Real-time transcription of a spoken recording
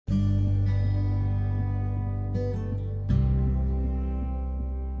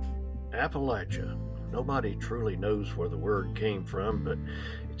Appalachia. Nobody truly knows where the word came from, but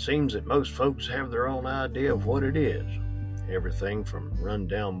it seems that most folks have their own idea of what it is. Everything from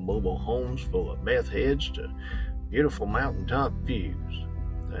run-down mobile homes full of meth heads to beautiful mountaintop views.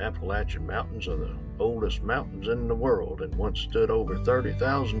 The Appalachian Mountains are the oldest mountains in the world and once stood over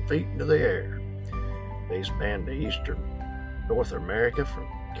 30,000 feet into the air. They span the eastern North America from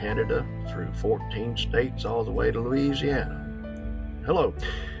Canada through 14 states all the way to Louisiana. Hello,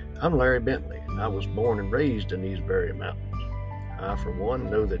 I'm Larry Bentley, and I was born and raised in these very mountains. I, for one,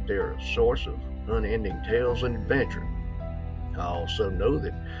 know that they're a source of unending tales and adventure. I also know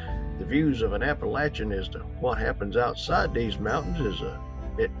that the views of an Appalachian as to what happens outside these mountains is a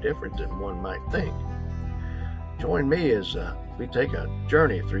bit different than one might think. Join me as we take a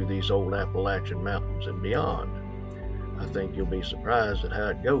journey through these old Appalachian mountains and beyond. I think you'll be surprised at how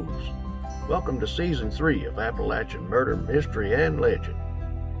it goes. Welcome to Season 3 of Appalachian Murder, Mystery, and Legend.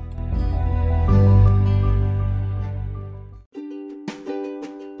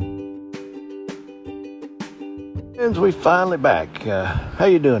 Friends, we're finally back. How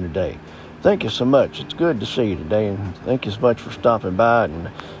you doing today? Thank you so much. It's good to see you today, and thank you so much for stopping by, and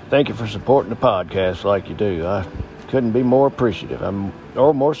thank you for supporting the podcast like you do. I couldn't be more appreciative.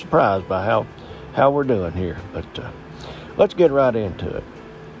 Or more surprised by how we're doing here. But let's get right into it.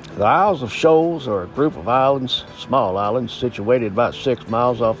 The Isles of Shoals are a group of islands, small islands, situated about 6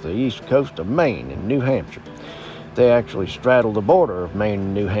 miles off the east coast of Maine and New Hampshire. They actually straddle the border of Maine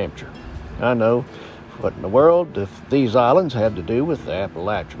and New Hampshire. I know, what in the world do these islands have to do with the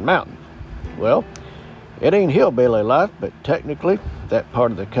Appalachian Mountains? Well, it ain't hillbilly life, but technically that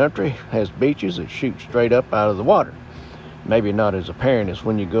part of the country has beaches that shoot straight up out of the water. Maybe not as apparent as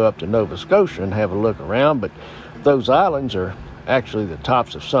when you go up to Nova Scotia and have a look around, but those islands are actually the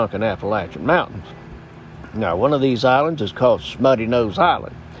tops of sunken Appalachian mountains. Now, one of these islands is called Smuttynose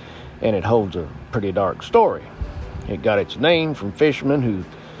Island, and it holds a pretty dark story. It got its name from fishermen who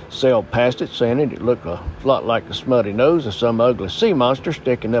sailed past it, saying it looked a lot like the smutty nose of some ugly sea monster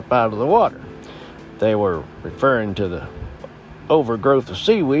sticking up out of the water. They were referring to the overgrowth of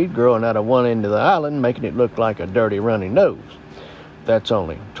seaweed growing out of one end of the island, making it look like a dirty running nose. That's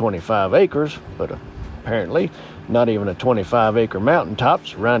only 25 acres, but apparently not even a 25-acre mountaintop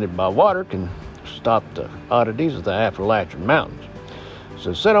surrounded by water can stop the oddities of the Appalachian Mountains.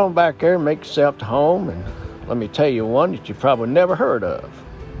 So sit on back there and make yourself to home, and let me tell you one that you probably never heard of.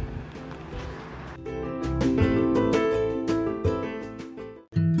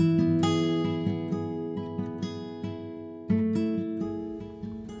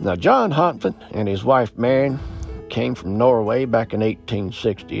 Now, John Hontford and his wife Marion came from Norway back in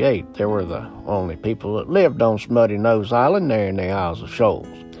 1868. They were the only people that lived on Smuttynose Island there in the Isles of Shoals.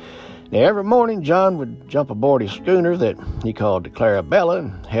 Now, every morning, John would jump aboard his schooner that he called the Clarabella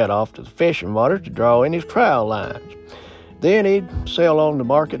and head off to the fishing waters to draw in his trowel lines. Then he'd sail on the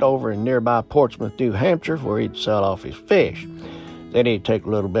market over in nearby Portsmouth, New Hampshire, where he'd sell off his fish. Then he'd take a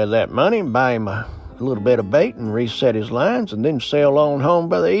little bit of that money and buy him a little bit of bait and reset his lines, and then sail on home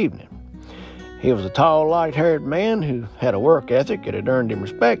by the evening. He was a tall, light-haired man who had a work ethic that had earned him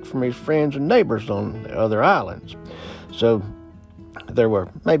respect from his friends and neighbors on the other islands. So there were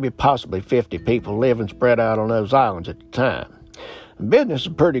maybe possibly 50 people living spread out on those islands at the time. Business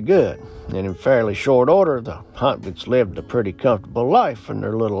was pretty good, and in fairly short order, the Huntfords lived a pretty comfortable life in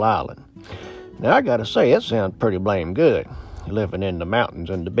their little island. Now, I gotta say, it sounds pretty blame good, living in the mountains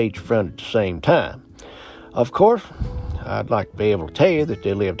and the beachfront at the same time. Of course, I'd like to be able to tell you that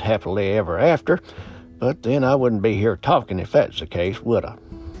they lived happily ever after, but then I wouldn't be here talking if that's the case, would I?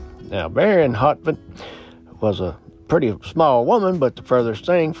 Now, Marion Hontford was a pretty small woman, but the furthest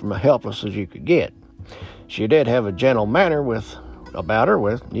thing from as helpless as you could get. She did have a gentle manner with about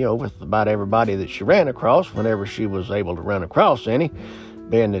everybody that she ran across whenever she was able to run across any,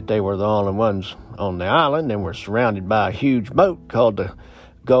 being that they were the only ones on the island and were surrounded by a huge boat called the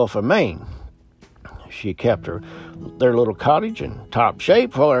Gulf of Maine. She kept their little cottage in top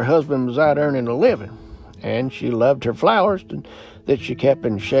shape while her husband was out earning a living, and she loved her flowers that she kept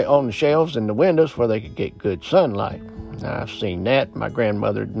on the shelves in the windows where they could get good sunlight. Now, I've seen that. My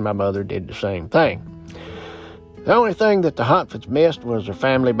grandmother and my mother did the same thing. The only thing that the Hontfords missed was their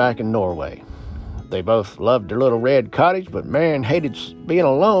family back in Norway. They both loved their little red cottage, but Marion hated being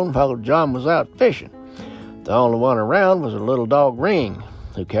alone while John was out fishing. The only one around was a little dog Ring,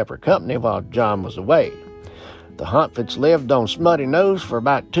 who kept her company while John was away. The Hontfords lived on Smuttynose for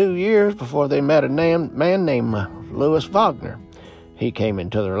about 2 years before they met a man named Louis Wagner. He came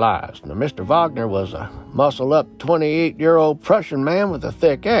into their lives. Now, Mr. Wagner was a muscle-up 28-year-old Prussian man with a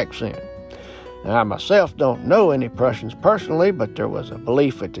thick accent. Now, I myself don't know any Prussians personally, but there was a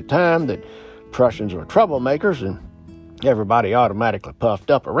belief at the time that Prussians were troublemakers and everybody automatically puffed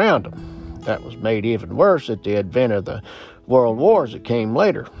up around them. That was made even worse at the advent of the world wars that came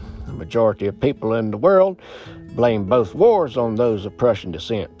later. The majority of people in the world blamed both wars on those of Prussian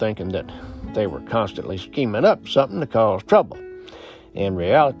descent, thinking that they were constantly scheming up something to cause trouble. In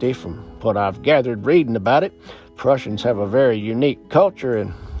reality, from what I've gathered reading about it, Prussians have a very unique culture,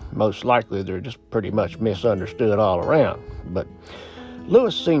 and most likely they're just pretty much misunderstood all around. But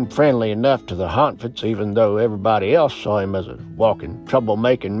Lewis seemed friendly enough to the Hontveds, even though everybody else saw him as a walking,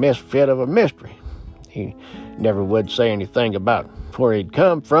 troublemaking misfit of a mystery. He never would say anything about where he'd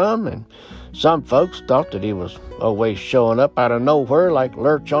come from, and some folks thought that he was always showing up out of nowhere like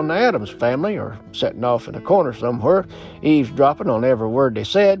Lurch on the Addams Family, or sitting off in a corner somewhere, eavesdropping on every word they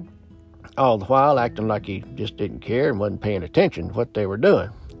said, all the while acting like he just didn't care and wasn't paying attention to what they were doing.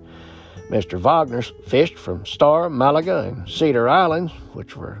 Mr. Wagner fished from Star, Malaga, and Cedar Islands,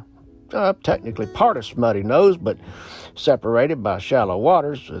 which were technically part of Smuttynose, but separated by shallow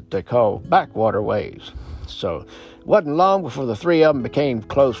waters that they call backwater ways. So it wasn't long before the three of them became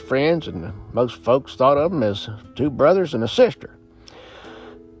close friends, and most folks thought of them as two brothers and a sister.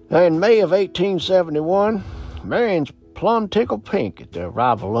 In May of 1871, Marion's plum tickled pink at the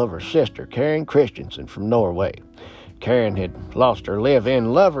arrival of her sister, Karen Christensen, from Norway. Karen had lost her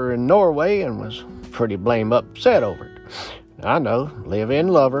live-in lover in Norway and was pretty blame upset over it. I know, live-in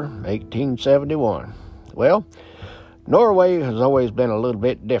lover, 1871. Well, Norway has always been a little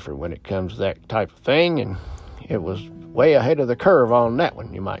bit different when it comes to that type of thing, and it was way ahead of the curve on that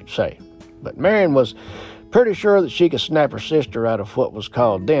one, you might say. But Marion was pretty sure that she could snap her sister out of what was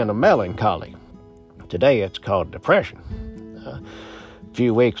called then a melancholy. Today it's called depression. A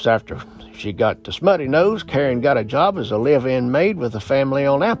few weeks after she got to Smuttynose, Karen got a job as a live-in maid with a family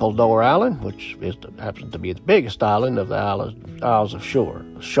on Appledore Island, which happens to be the biggest island of the Isles of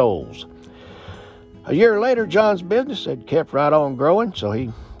Shoals. A year later, John's business had kept right on growing, so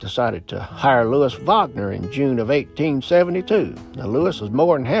he decided to hire Louis Wagner in June of 1872. Now, Louis was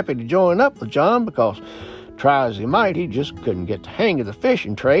more than happy to join up with John because, try as he might, he just couldn't get the hang of the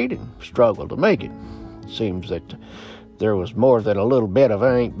fishing trade and struggled to make it. It seems that there was more than a little bit of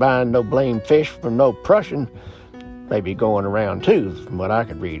 "I ain't buying no blame fish from no Prussian" maybe going around too, from what I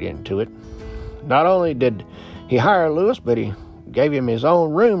could read into it. Not only did he hire Louis, but he gave him his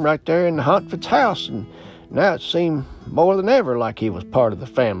own room right there in the Hontveds' house, and now it seemed more than ever like he was part of the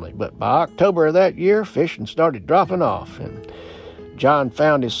family. But by October of that year, fishing started dropping off, and John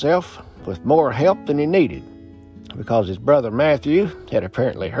found himself with more help than he needed, because his brother Matthew had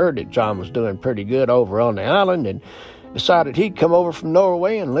apparently heard that John was doing pretty good over on the island and decided he'd come over from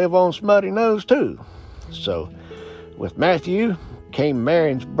Norway and live on Smuttynose too. So with Matthew came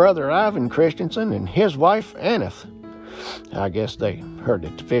Marion's brother Ivan Christensen and his wife Aneth. I guess they heard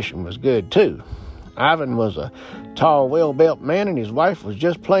that the fishing was good too. Ivan was a tall, well-built man, and his wife was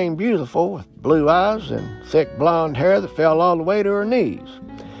just plain beautiful, with blue eyes and thick blonde hair that fell all the way to her knees.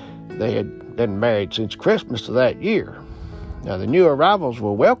 They had been married since Christmas of that year. Now, the new arrivals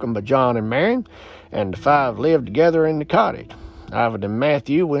were welcomed by John and Marion, and the five lived together in the cottage. Ivan and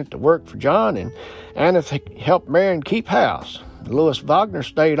Matthew went to work for John, and Aneth helped Marion keep house. Louis Wagner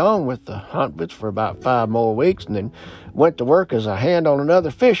stayed on with the Hontveds for about 5 more weeks, and then went to work as a hand on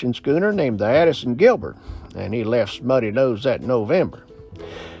another fishing schooner named the Addison Gilbert, and he left Smuttynose that November.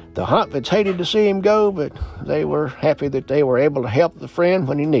 The Hontveds hated to see him go, but they were happy that they were able to help the friend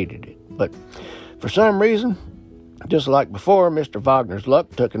when he needed it. But for some reason, just like before, Mr. Wagner's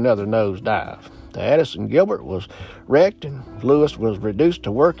luck took another nosedive. The Addison Gilbert was wrecked, and Louis was reduced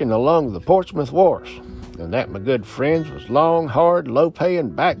to working along the Portsmouth wharves. And that, my good friends, was long, hard, low-paying,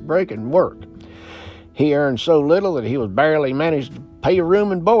 back-breaking work. He earned so little that he was barely managed to pay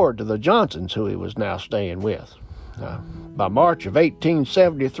room and board to the Johnsons, who he was now staying with. By March of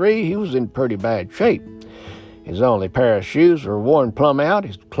 1873, he was in pretty bad shape. His only pair of shoes were worn plumb out,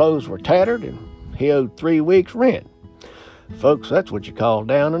 his clothes were tattered, and he owed 3 weeks' rent. Folks, that's what you call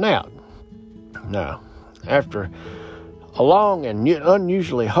down and out. Now, after a long and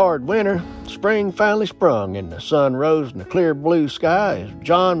unusually hard winter, spring finally sprung, and the sun rose in the clear blue sky as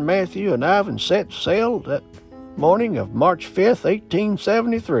John, Matthew, and Ivan set sail that morning of March 5th,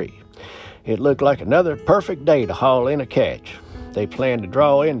 1873. It looked like another perfect day to haul in a catch. They planned to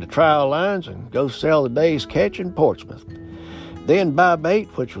draw in the trial lines and go sell the day's catch in Portsmouth. Then buy bait,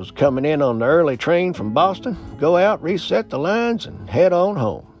 which was coming in on the early train from Boston, go out, reset the lines, and head on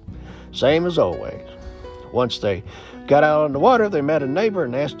home. Same as always. Once they got out on the water, they met a neighbor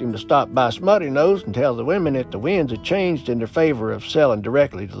and asked him to stop by Smuttynose and tell the women that the winds had changed in their favor of sailing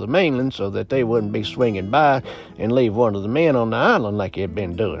directly to the mainland so that they wouldn't be swinging by and leave one of the men on the island like he had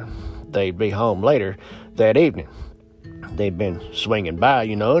been doing. They'd be home later that evening. They'd been swinging by,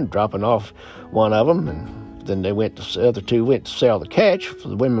 and dropping off one of them, and then the other two went to sell the catch, so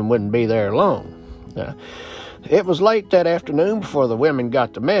the women wouldn't be there long. It was late that afternoon before the women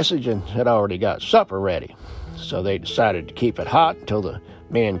got the message and had already got supper ready. So they decided to keep it hot until the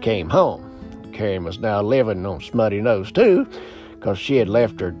men came home. Karen was now living on Smuttynose too, because she had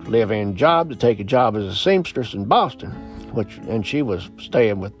left her live-in job to take a job as a seamstress in Boston, and she was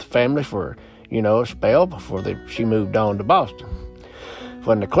staying with the family for, a spell before she moved on to Boston.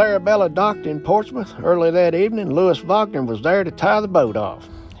 When the Clarabella docked in Portsmouth early that evening, Louis Wagner was there to tie the boat off.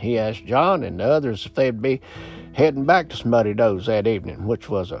 He asked John and the others if they'd be heading back to Smuttynose that evening, which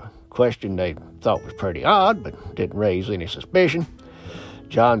was a question they thought was pretty odd, but didn't raise any suspicion.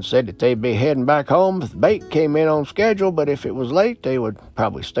 John said that they'd be heading back home if the bait came in on schedule, but if it was late, they would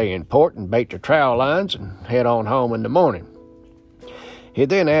probably stay in port and bait their trowel lines and head on home in the morning. He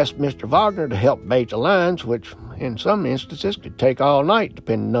then asked Mr. Wagner to help bait the lines, which in some instances could take all night,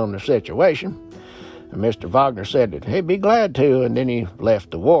 depending on the situation. And Mr. Wagner said that he'd be glad to, and then he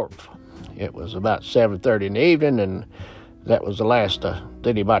left the wharf. It was about 7:30 in the evening, and that was the last that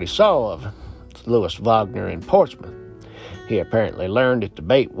anybody saw of Louis Wagner in Portsmouth. He apparently learned that the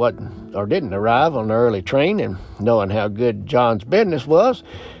bait didn't arrive on the early train, and knowing how good John's business was,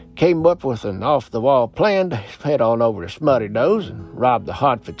 came up with an off-the-wall plan to head on over to Smuttynose and rob the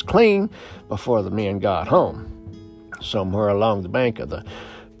Hotfits clean before the men got home. Somewhere along the bank of the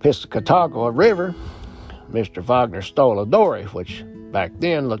Piscataqua River, Mr. Wagner stole a dory, which back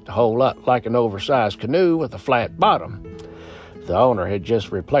then looked a whole lot like an oversized canoe with a flat bottom. The owner had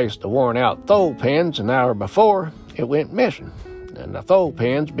just replaced the worn-out thole pins an hour before it went missing, and the thole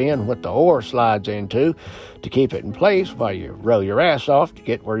pins being what the oar slides into to keep it in place while you row your ass off to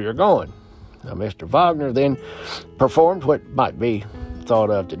get where you're going. Now, Mr. Wagner then performed what might be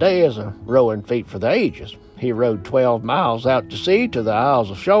thought of today as a rowing feat for the ages. He rowed 12 miles out to sea to the Isles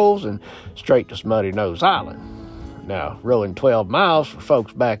of Shoals and straight to Smuttynose Island. Now, rowing 12 miles for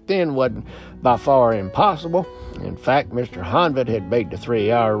folks back then wasn't by far impossible. In fact, Mr. Honvet had made the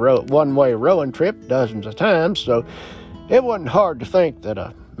 3-hour one-way rowing trip dozens of times, so it wasn't hard to think that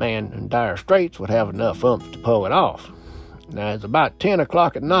a man in dire straits would have enough oomph to pull it off. Now, it's about 10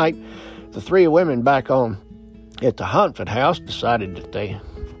 o'clock at night. The three women back at the Honvet house decided that they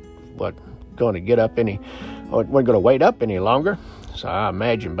weren't going to wait up any longer. So I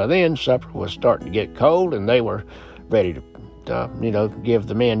imagine by then supper was starting to get cold, and they were ready to, give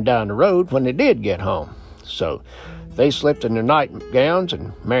the men down the road when they did get home. So they slipped in their nightgowns,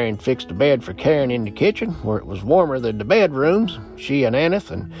 and Marion fixed a bed for Karen in the kitchen, where it was warmer than the bedrooms, she and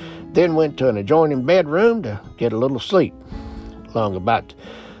Aneth, and then went to an adjoining bedroom to get a little sleep. Long about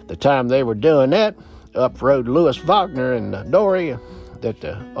the time they were doing that, up rode Louis Wagner in the dory that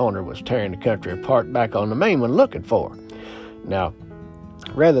the owner was tearing the country apart back on the mainland looking for. Now,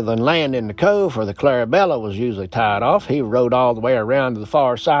 rather than land in the cove where the Clarabella was usually tied off, he rowed all the way around to the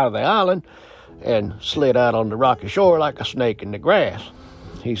far side of the island and slid out on the rocky shore like a snake in the grass.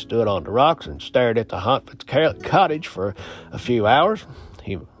 He stood on the rocks and stared at the Honfit's cottage for a few hours.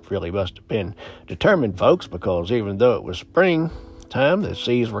 He really must have been determined, folks, because even though it was springtime, the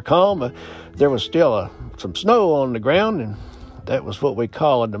seas were calm, there was still some snow on the ground, and that was what we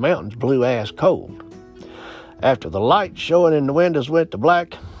call in the mountains blue-ass cold. After the light showing in the windows went to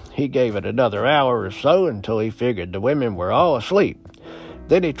black, he gave it another hour or so until he figured the women were all asleep.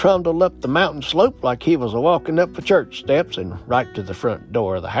 Then he trundled up the mountain slope like he was walking up the church steps and right to the front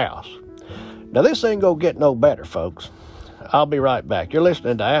door of the house. Now, this ain't gonna get no better, folks. I'll be right back. You're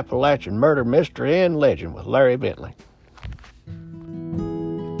listening to Appalachian Murder, Mystery, and Legend with Larry Bentley.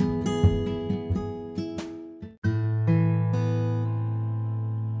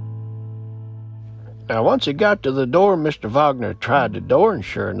 Now, once he got to the door, Mr. Wagner tried the door, and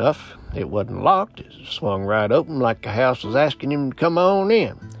sure enough, it wasn't locked. It swung right open like the house was asking him to come on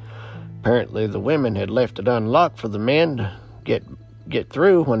in. Apparently, the women had left it unlocked for the men to get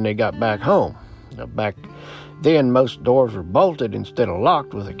through when they got back home. Now, back then, most doors were bolted instead of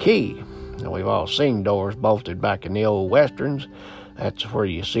locked with a key. Now, we've all seen doors bolted back in the old westerns. That's where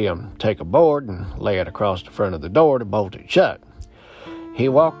you see them take a board and lay it across the front of the door to bolt it shut. He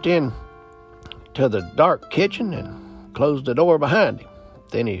walked in to the dark kitchen and closed the door behind him.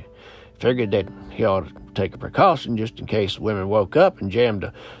 Then he figured that he ought to take a precaution just in case the women woke up and jammed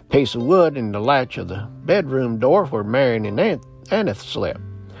a piece of wood in the latch of the bedroom door where Marion and Aneth slept.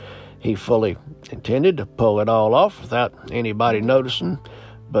 He fully intended to pull it all off without anybody noticing,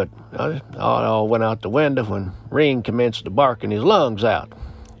 but it all went out the window when Ring commenced to barking his lungs out,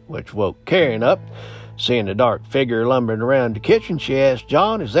 which woke Karen up. Seeing the dark figure lumbering around the kitchen, she asked,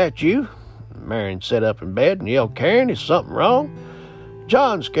 "John, is that you?" Marion sat up in bed and yelled, "Karen, is something wrong?"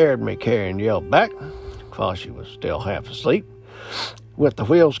 "John scared me," Karen yelled back, while she was still half asleep. With the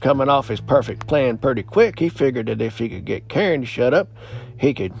wheels coming off his perfect plan pretty quick, he figured that if he could get Karen to shut up,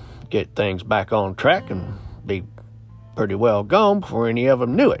 he could get things back on track and be pretty well gone before any of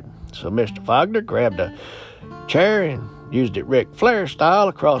them knew it. So Mr. Wagner grabbed a chair and used it Ric Flair style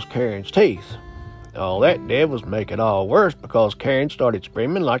across Karen's teeth. All that did was make it all worse because Karen started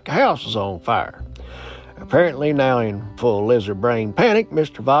screaming like the house was on fire. Apparently now in full lizard brain panic,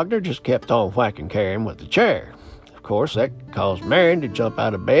 Mr. Wagner just kept on whacking Karen with the chair. Of course, that caused Marion to jump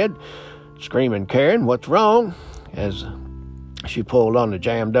out of bed, screaming, "Karen, what's wrong?" as she pulled on the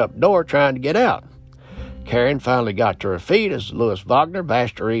jammed-up door trying to get out. Karen finally got to her feet as Louis Wagner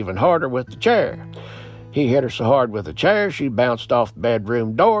bashed her even harder with the chair. He hit her so hard with the chair, she bounced off the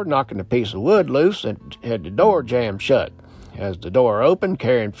bedroom door, knocking a piece of wood loose and had the door jammed shut. As the door opened,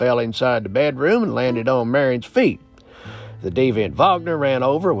 Karen fell inside the bedroom and landed on Marion's feet. The deviant Wagner ran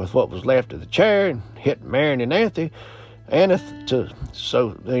over with what was left of the chair and hit Marion and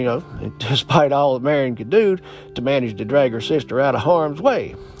despite all that Marion could do to manage to drag her sister out of harm's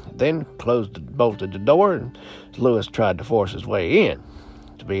way. Then bolted the door, and Louis tried to force his way in.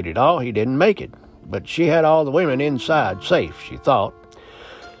 To beat it all, he didn't make it, but she had all the women inside safe, she thought.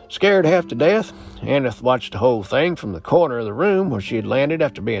 Scared half to death, Aneth watched the whole thing from the corner of the room where she had landed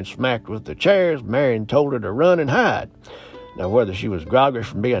after being smacked with the chairs. Marion told her to run and hide. Now, whether she was groggy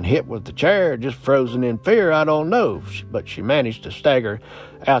from being hit with the chair or just frozen in fear, I don't know, but she managed to stagger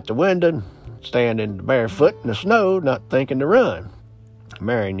out the window, standing barefoot in the snow, not thinking to run.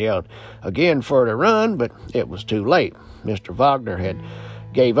 Marion yelled again for her to run, but it was too late. Mr. Wagner had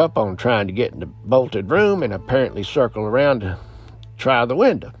gave up on trying to get in the bolted room and apparently circled around to try the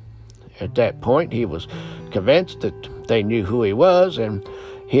window. At that point, he was convinced that they knew who he was, and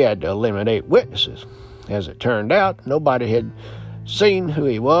he had to eliminate witnesses. As it turned out, nobody had seen who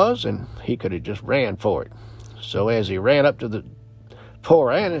he was, and he could have just ran for it. So as he ran up to the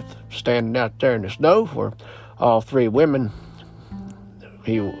poor Aneth, standing out there in the snow, where all three women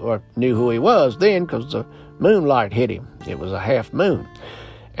knew who he was then because the moonlight hit him. It was a half moon.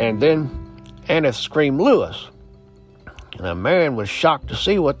 And then Aneth screamed, "Louis!" Now, Marion was shocked to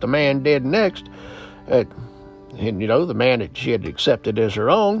see what the man did next. The man that she had accepted as her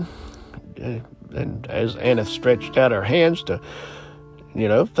own. And as Aneth stretched out her hands to,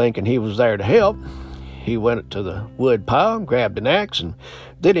 thinking he was there to help, he went to the wood pile and grabbed an axe, and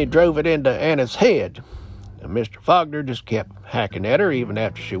then he drove it into Aneth's head. And Mr. Wagner just kept hacking at her even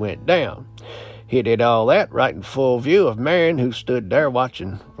after she went down. He did all that right in full view of Marion, who stood there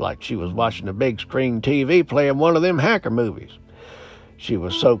watching like she was watching a big screen TV playing one of them hacker movies. She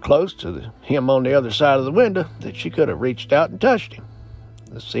was so close to him on the other side of the window that she could have reached out and touched him.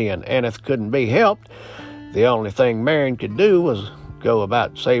 Seeing Aneth couldn't be helped, the only thing Marion could do was go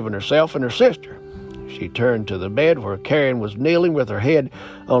about saving herself and her sister. She turned to the bed where Karen was kneeling with her head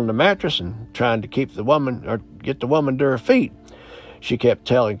on the mattress and trying to get the woman to her feet. She kept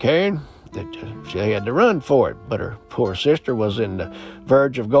telling Karen that she had to run for it, but her poor sister was in the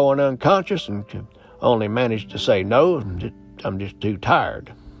verge of going unconscious and only managed to say, "No, I'm just too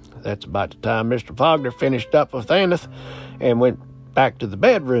tired." That's about the time Mr. Wagner finished up with Aneth and went back to the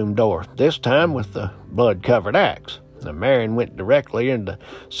bedroom door, this time with the blood-covered axe. Now, Marion went directly into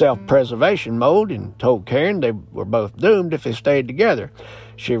self-preservation mode and told Karen they were both doomed if they stayed together.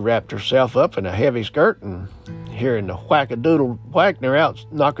 She wrapped herself up in a heavy skirt, and hearing the whack-a-doodle Wagner out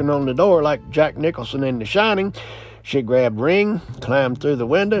knocking on the door like Jack Nicholson in The Shining, she grabbed Ring, climbed through the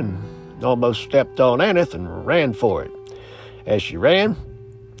window, and almost stepped on Aneth and ran for it. As she ran,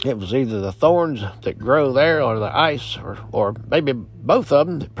 it was either the thorns that grow there or the ice, or maybe both of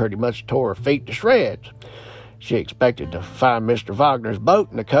them, that pretty much tore her feet to shreds. She expected to find Mr. Wagner's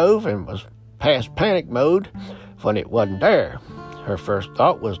boat in the cove and was past panic mode when it wasn't there. Her first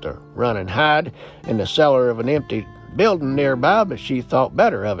thought was to run and hide in the cellar of an empty building nearby, but she thought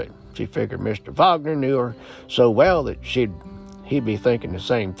better of it. She figured Mr. Wagner knew her so well that he'd be thinking the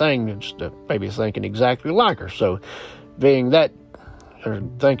same thing, just maybe thinking exactly like her. So thinking that,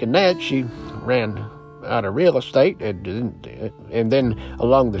 she ran out of real estate, and then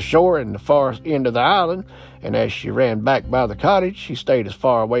along the shore and the far end of the island. And as she ran back by the cottage, she stayed as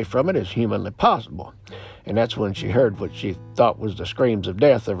far away from it as humanly possible. And that's when she heard what she thought was the screams of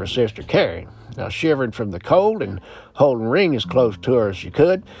death of her sister Karen. Now, shivering from the cold and holding Ring as close to her as she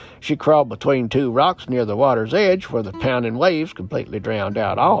could, she crawled between two rocks near the water's edge where the pounding waves completely drowned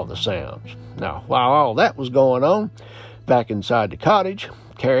out all the sounds. Now, while all that was going on, back inside the cottage,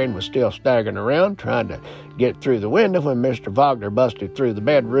 Karen was still staggering around trying to get through the window when Mr. Wagner busted through the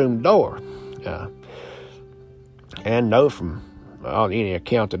bedroom door. And no, from any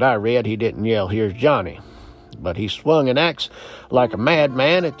account that I read, he didn't yell, "Here's Johnny." But he swung an axe like a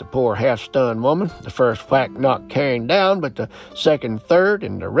madman at the poor half-stunned woman. The first whack knocked Karen down, but the second, third,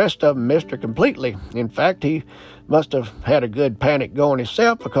 and the rest of them missed her completely. In fact, he must have had a good panic going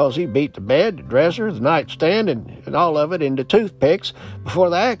himself, because he beat the bed, the dresser, the nightstand, and all of it into toothpicks before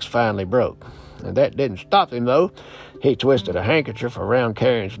the axe finally broke. And that didn't stop him, though. He twisted a handkerchief around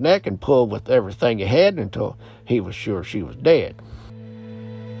Karen's neck and pulled with everything he had until he was sure she was dead.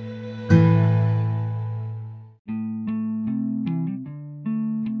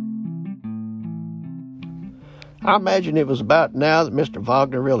 I imagine it was about now that Mr.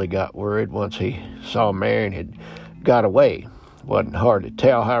 Wagner really got worried once he saw Marion had got away. It wasn't hard to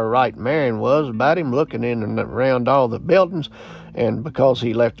tell how right Marion was about him, looking in and around all the buildings, and because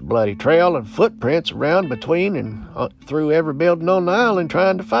he left a bloody trail and footprints around between and through every building on the island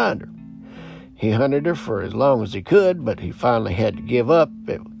trying to find her. He hunted her for as long as he could, but he finally had to give up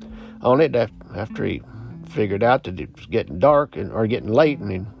on it after he figured out that it was getting dark or getting late,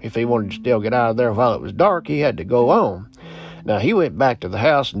 and if he wanted to still get out of there while it was dark, he had to go on. Now, he went back to the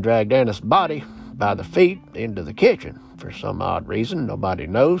house and dragged Anna's body by the feet into the kitchen for some odd reason nobody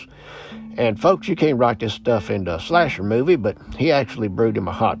knows. And folks, you can't write this stuff into a slasher movie, but he actually brewed him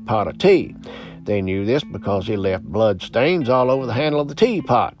a hot pot of tea. They knew this because he left blood stains all over the handle of the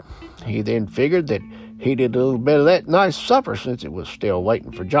teapot. He then figured that he did a little bit of that nice supper since it was still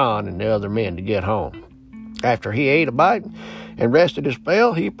waiting for John and the other men to get home. After he ate a bite and rested his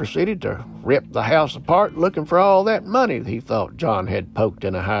spell, he proceeded to rip the house apart looking for all that money he thought John had poked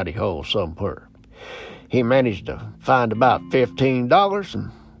in a hidey hole somewhere. He managed to find about $15,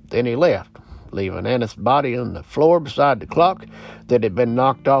 and then he left, leaving Anna's body on the floor beside the clock that had been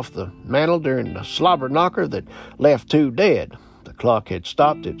knocked off the mantel during the slobber knocker that left two dead. The clock had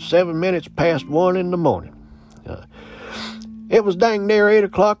stopped at 7 minutes past 1 in the morning. It was dang near 8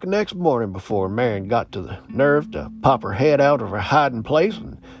 o'clock the next morning before Marion got to the nerve to pop her head out of her hiding place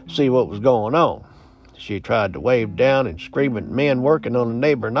and see what was going on. She tried to wave down and scream at men working on the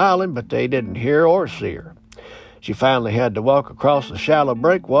neighboring island, but they didn't hear or see her. She finally had to walk across the shallow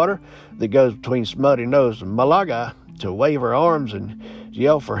breakwater that goes between Smuttynose and Malaga to wave her arms and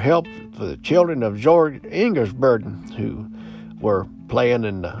yell for help for the children of George Ingersburden, who were playing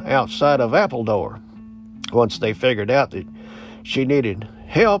in the outside of Appledore. Once they figured out that she needed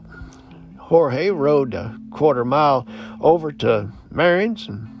help, Jorge rode a quarter-mile over to Marion's,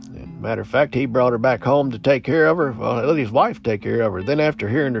 and matter of fact, he brought her back home to take care of her, well, let his wife take care of her. Then after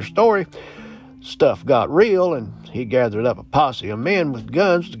hearing her story, stuff got real, and he gathered up a posse of men with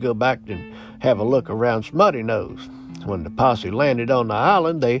guns to go back and have a look around Smuttynose. When the posse landed on the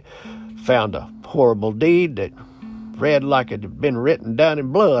island, they found a horrible deed that read like it had been written down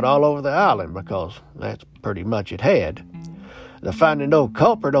in blood all over the island, because that's pretty much it had. To finding no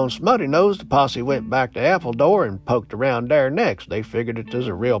culprit on Smuttynose, the posse went back to Appledore and poked around there next. They figured that there's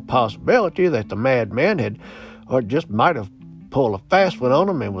a real possibility that the madman had, or just might have pulled a fast one on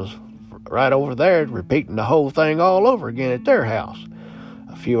them and was right over there repeating the whole thing all over again at their house.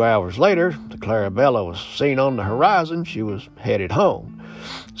 A few hours later, the Clarabella was seen on the horizon. She was headed home.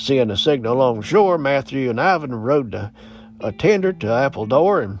 Seeing the signal along shore, Matthew and Ivan rode a tender to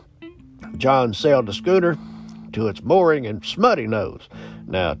Appledore, and John sailed the schooner to its mooring in Smuttynose.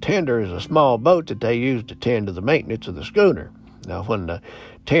 Now, a tender is a small boat that they use to tend to the maintenance of the schooner. Now, when the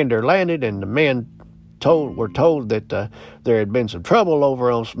tender landed and the men were told that there had been some trouble over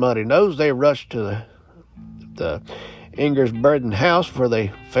on Smuttynose, they rushed to the Ingersburden house, where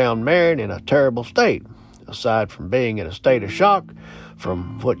they found Marion in a terrible state. Aside from being in a state of shock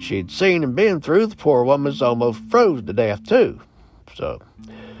from what she'd seen and been through, the poor woman's almost froze to death, too. So,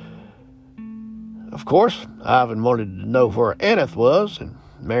 of course, Ivan wanted to know where Aneth was, and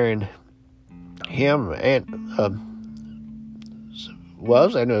Marion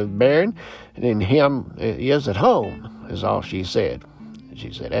was, and Marion and him is at home, is all she said.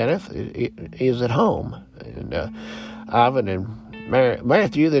 She said, Aneth is at home. And Ivan and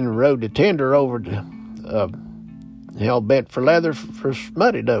Matthew then rode the tender over to hell-bent for leather for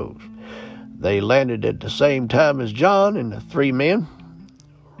Smuttynose. They landed at the same time as John, and the three men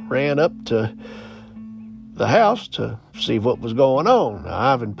ran up to the house to see what was going on. Now,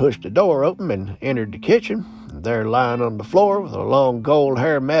 Ivan pushed the door open and entered the kitchen. There, lying on the floor with her long gold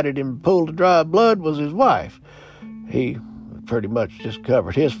hair matted in a pool of dry blood, was his wife. He pretty much just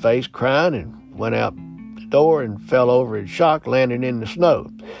covered his face, crying, and went out the door and fell over in shock, landing in the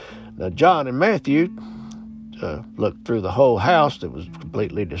snow. Now, John and Matthew looked through the whole house that was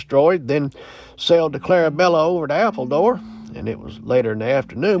completely destroyed, then sailed to Clarabella over to Appledore, and it was later in the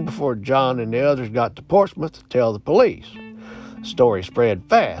afternoon before John and the others got to Portsmouth to tell the police. The story spread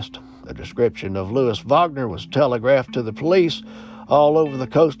fast. A description of Louis Wagner was telegraphed to the police all over the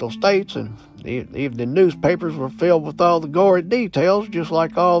coastal states, and the evening newspapers were filled with all the gory details, just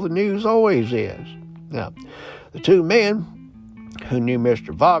like all the news always is. Now, the two men who knew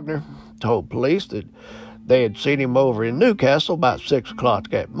Mr. Wagner told police that they had seen him over in Newcastle about 6 o'clock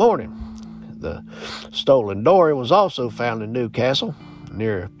that morning. The stolen dory was also found in Newcastle,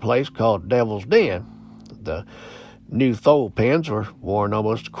 near a place called Devil's Den. The new thole pins were worn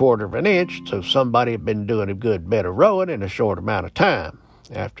almost a quarter of an inch, so somebody had been doing a good bit of rowing in a short amount of time.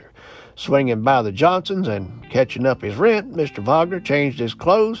 After swinging by the Johnsons and catching up his rent, Mr. Wagner changed his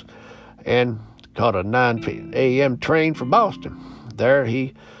clothes and caught a 9 a.m. train for Boston. There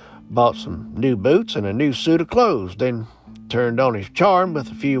he bought some new boots and a new suit of clothes, then turned on his charm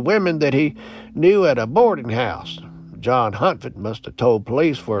with a few women that he knew at a boarding house. John Huntford must have told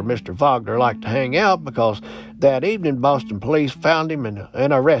police where Mr. Wagner liked to hang out, because that evening Boston police found him and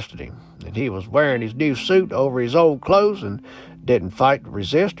arrested him. And he was wearing his new suit over his old clothes and didn't fight,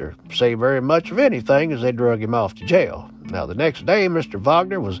 resist, or say very much of anything as they drug him off to jail. Now, the next day, Mr.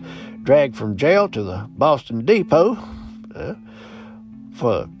 Wagner was dragged from jail to the Boston depot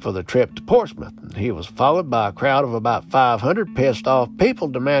for the trip to Portsmouth. He was followed by a crowd of about 500 pissed-off people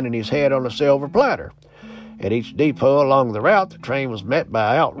demanding his head on a silver platter. At each depot along the route, the train was met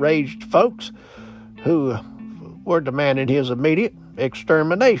by outraged folks who were demanding his immediate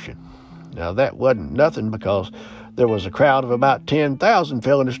extermination. Now, that wasn't nothing, because there was a crowd of about 10,000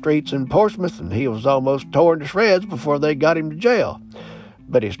 filling the streets in Portsmouth, and he was almost torn to shreds before they got him to jail.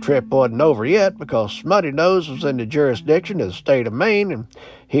 But his trip wasn't over yet, because Smuttynose was in the jurisdiction of the state of Maine, and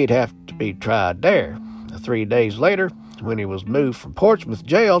he'd have to be tried there. 3 days later, when he was moved from Portsmouth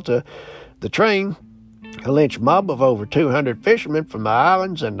jail to the train, a lynch mob of over 200 fishermen from the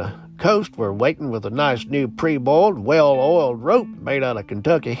islands and the coast were waiting with a nice new pre-boiled, well-oiled rope made out of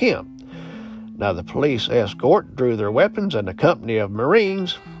Kentucky hemp. Now, the police escort drew their weapons, and a company of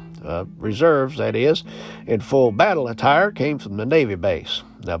Marines, reserves that is, in full battle attire, came from the Navy base.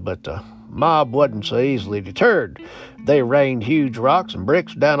 Now, but the mob wasn't so easily deterred. They rained huge rocks and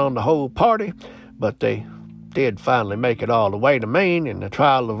bricks down on the whole party, but they did finally make it all the way to Maine, and the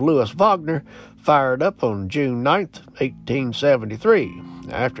trial of Louis Wagner fired up on June 9th, 1873.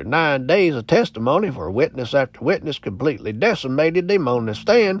 After 9 days of testimony, where witness after witness completely decimated him on the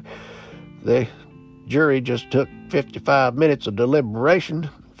stand, the jury just took 55 minutes of deliberation to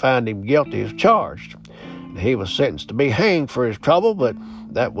find him guilty as charged. He was sentenced to be hanged for his trouble, but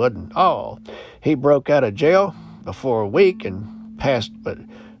that wasn't all. He broke out of jail before a week and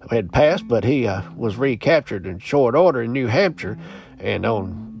had passed, but he was recaptured in short order in New Hampshire, and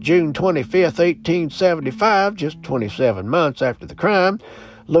on June 25th, 1875, just 27 months after the crime,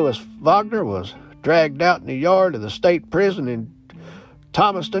 Louis Wagner was dragged out in the yard of the state prison in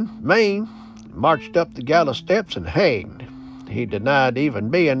Thomaston, Maine, marched up the gallows steps and hanged. He denied even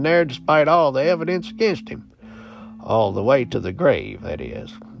being there despite all the evidence against him. All the way to the grave, that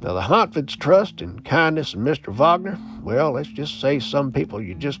is. Now, the Huntfords' trust and kindness in Mr. Wagner, well, let's just say some people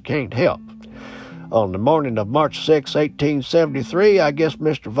you just can't help. On the morning of March 6, 1873, I guess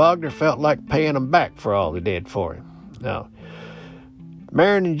Mr. Wagner felt like paying them back for all they did for him. Now,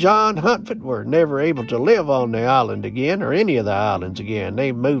 Marion and John Huntford were never able to live on the island again, or any of the islands again.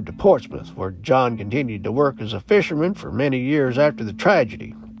 They moved to Portsmouth, where John continued to work as a fisherman for many years after the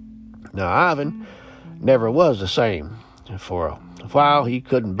tragedy. Now, Ivan never was the same. For a while, he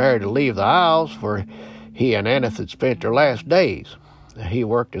couldn't bear to leave the Isles, where he and Aneth had spent their last days. He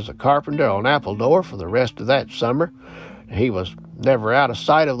worked as a carpenter on Appledore for the rest of that summer. He was never out of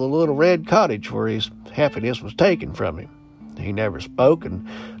sight of the little red cottage where his happiness was taken from him. He never spoke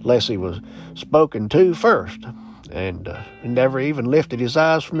unless he was spoken to first, and never even lifted his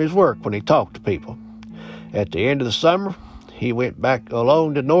eyes from his work when he talked to people. At the end of the summer, he went back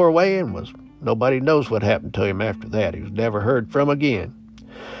alone to Norway, and nobody knows what happened to him after that. He was never heard from again.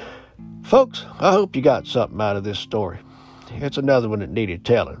 Folks, I hope you got something out of this story. It's another one that needed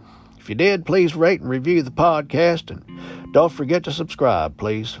telling. If you did, please rate and review the podcast, and don't forget to subscribe,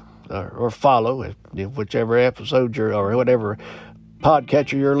 please. or follow, if whichever episode or whatever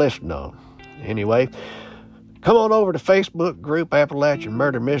podcatcher you're listening on. Anyway, come on over to Facebook group Appalachian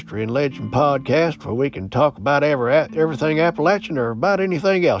Murder Mystery and Legend Podcast, where we can talk about everything Appalachian or about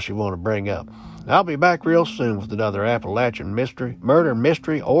anything else you want to bring up. I'll be back real soon with another Appalachian murder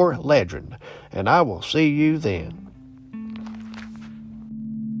mystery, or legend, and I will see you then.